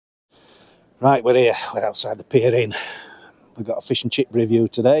Right, we're here. We're outside the Pier Inn. We've got a fish and chip review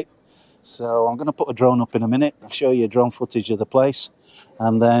today. So I'm going to put a drone up in a minute. I'll show you drone footage of the place.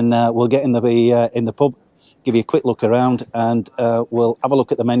 And then we'll get in the pub, give you a quick look around, and we'll have a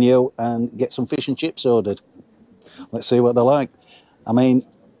look at the menu and get some fish and chips ordered. Let's see what they're like. I mean,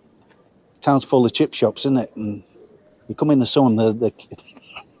 town's full of chip shops, isn't it? And you come in the sun,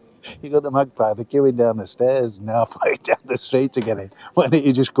 you got the Magpie, they're queuing down the stairs and halfway down the street to get in. Why don't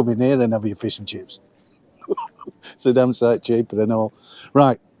you just come in here and have your fish and chips? It's a damn sight cheaper and all.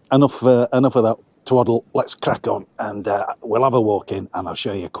 Right, enough of that twaddle. Let's crack on, and we'll have a walk in, and I'll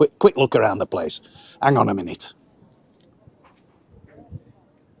show you a quick look around the place. Hang on a minute.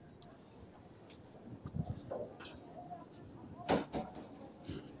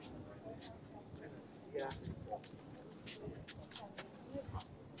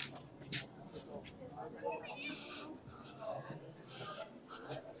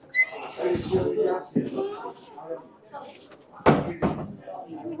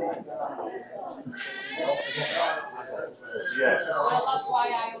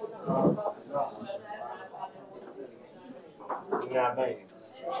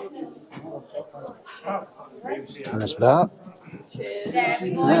 And that's that.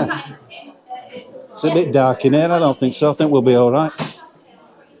 Yeah. It's a bit dark in here. I don't think so. I think we'll be all right.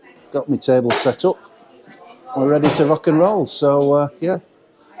 Got my table set up. We're ready to rock and roll. So yeah,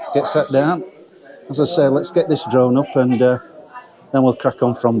 get sat down. As I say, let's get this drone up, and then we'll crack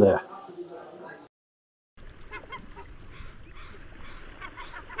on from there.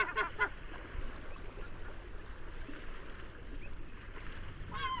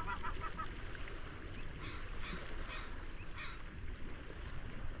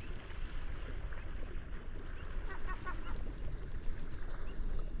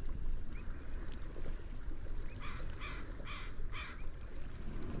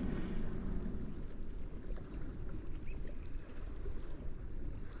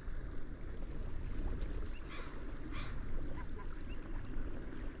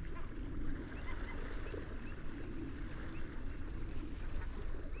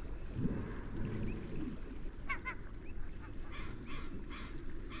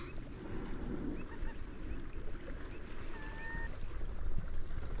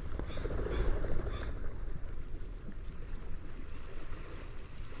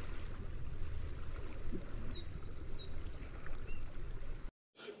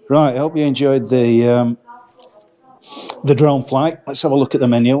 Right, I hope you enjoyed the drone flight. Let's have a look at the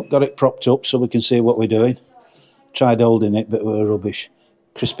menu. Got it propped up so we can see what we're doing. Tried holding it, but we're rubbish.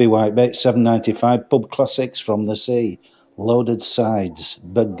 Crispy whitebait, $7.95. Pub classics from the sea. Loaded sides,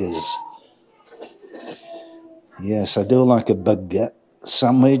 burgers. Yes, I do like a burger.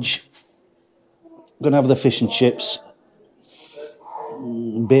 Sandwich. Gonna have the fish and chips.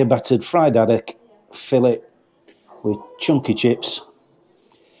 Beer battered fried haddock fillet with chunky chips.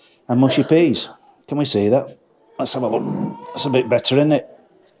 And mushy peas. Can we see that? Let's have a look. That's a bit better, isn't it?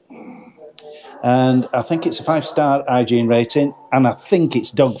 And I think it's a 5-star hygiene rating, and I think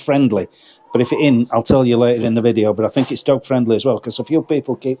it's dog friendly. But if it isn't, I'll tell you later in the video. But I think it's dog friendly as well, because a few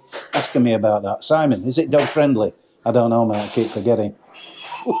people keep asking me about that. Simon, is it dog friendly? I don't know, mate. I keep forgetting.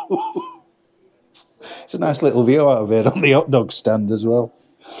 It's a nice little view out of here on the hot dog stand as well.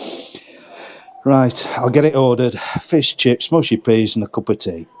 Right, I'll get it ordered. Fish, chips, mushy peas, and a cup of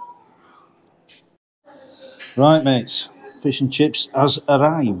tea. Right, mates, fish and chips has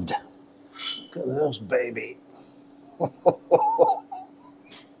arrived. Look at those, baby.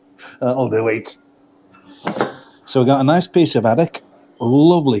 That'll do it. So we got a nice piece of haddock,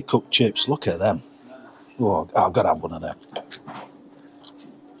 lovely cooked chips. Look at them. Oh, I've got to have one of them.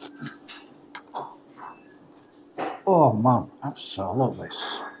 Oh man, absolutely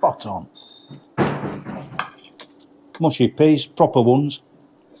spot on. Mushy peas, proper ones.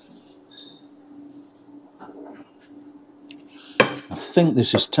 I think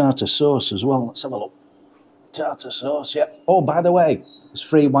this is tartar sauce as well. Let's have a look. Tartar sauce, yep. Oh, by the way, there's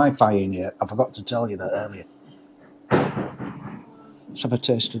free Wi-Fi in here. I forgot to tell you that earlier. Let's have a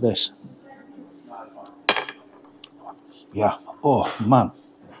taste of this. Yeah. Oh, man.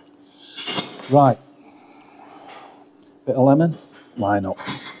 Right. Bit of lemon. Why not?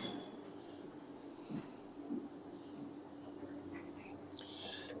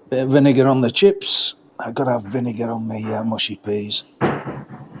 Bit of vinegar on the chips. I've got to have vinegar on my mushy peas.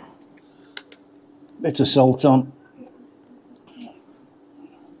 Bit of salt on.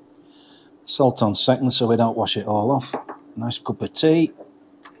 Salt on second so we don't wash it all off. Nice cup of tea.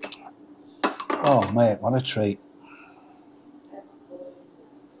 Oh mate, what a treat.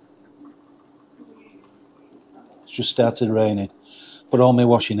 It's just started raining. Put all my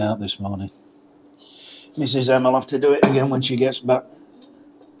washing out this morning. Mrs. M will have to do it again when she gets back.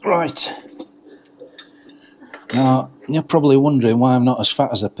 Right. Now, you're probably wondering why I'm not as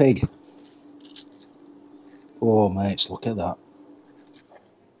fat as a pig. Oh, mates, look at that.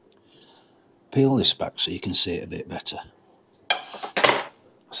 Peel this back so you can see it a bit better.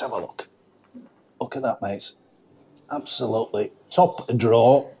 Let's have a look. Look at that, mates. Absolutely top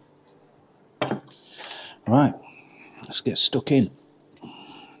draw. Right, let's get stuck in.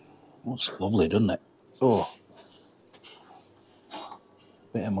 Looks lovely, doesn't it? Oh,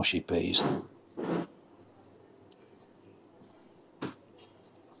 bit of mushy peas.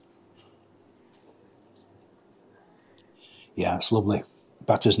 Yeah, it's lovely.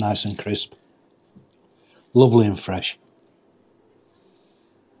 Batter's nice and crisp. Lovely and fresh.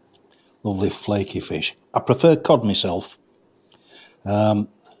 Lovely flaky fish. I prefer cod myself. But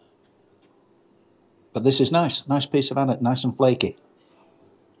this is nice. Nice piece of haddock, nice and flaky.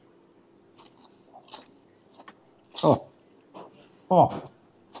 Oh. Oh.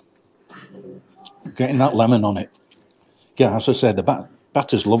 Getting that lemon on it. Yeah, as I said, the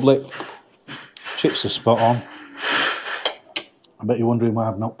batter's lovely. Chips are spot on. I bet you're wondering why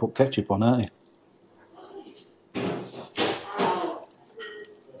I've not put ketchup on, aren't you?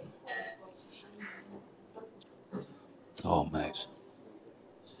 Oh, mate.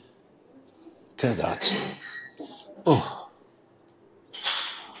 Look at that. Oh.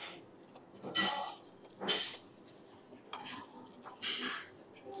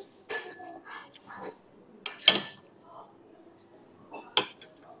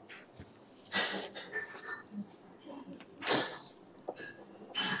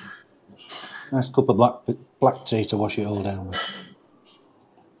 Nice cup of black tea to wash it all down with.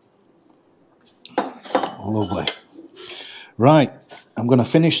 Lovely. Right, I'm going to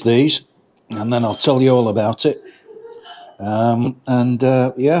finish these and then I'll tell you all about it.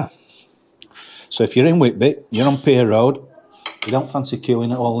 Yeah. So if you're in Whitby, you're on Pier Road, you don't fancy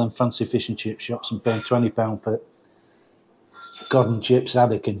queuing at all them fancy fish and chip shops and paying £20 for cod and chips,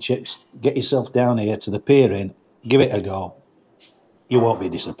 haddock and chips, get yourself down here to the Pier Inn, give it a go. You won't be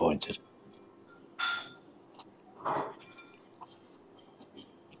disappointed.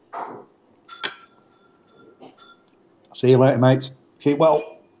 See you later, mates. Keep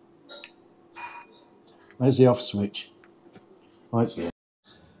well. Where's the off switch?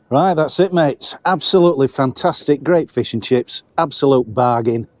 Right, that's it, mates. Absolutely fantastic. Great fish and chips. Absolute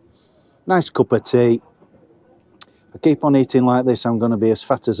bargain. Nice cup of tea. If I keep on eating like this, I'm going to be as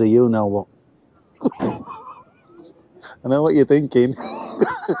fat as a you-know-what. I know what you're thinking.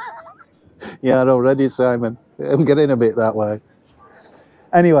 Yeah, already, Simon. I'm getting a bit that way.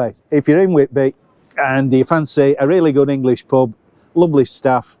 Anyway, if you're in Whitby and you fancy a really good English pub, lovely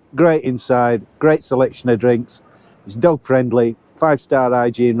staff, great inside, great selection of drinks, it's dog friendly, 5-star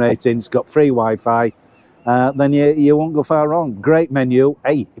hygiene ratings, got free Wi-Fi, then you won't go far wrong. Great menu.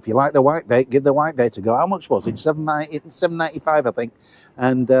 Hey, if you like the whitebait, give the whitebait a go. How much was it? $7.95, I think.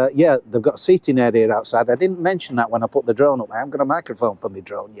 And yeah, they've got a seating area outside. I didn't mention that when I put the drone up. I haven't got a microphone for my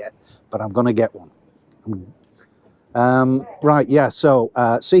drone yet, but I'm going to get one. Right, yeah, so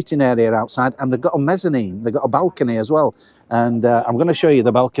seating area outside, and they've got a mezzanine, they've got a balcony as well, and I'm going to show you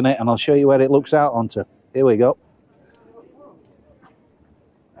the balcony and I'll show you where it looks out onto. Here we go.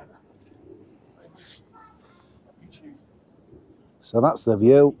 So that's the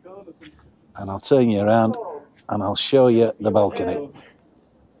view, and I'll turn you around and I'll show you the balcony.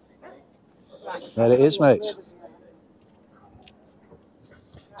 There it is, mates.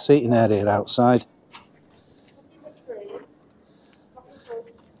 Seating area outside.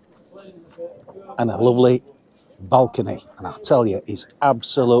 And a lovely balcony, and I'll tell you, it's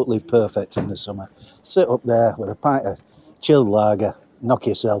absolutely perfect in the summer. Sit up there with a pint of chilled lager, knock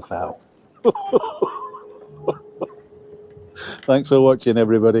yourself out. Thanks for watching,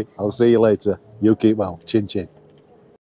 everybody. I'll see you later. You keep well. Chin chin.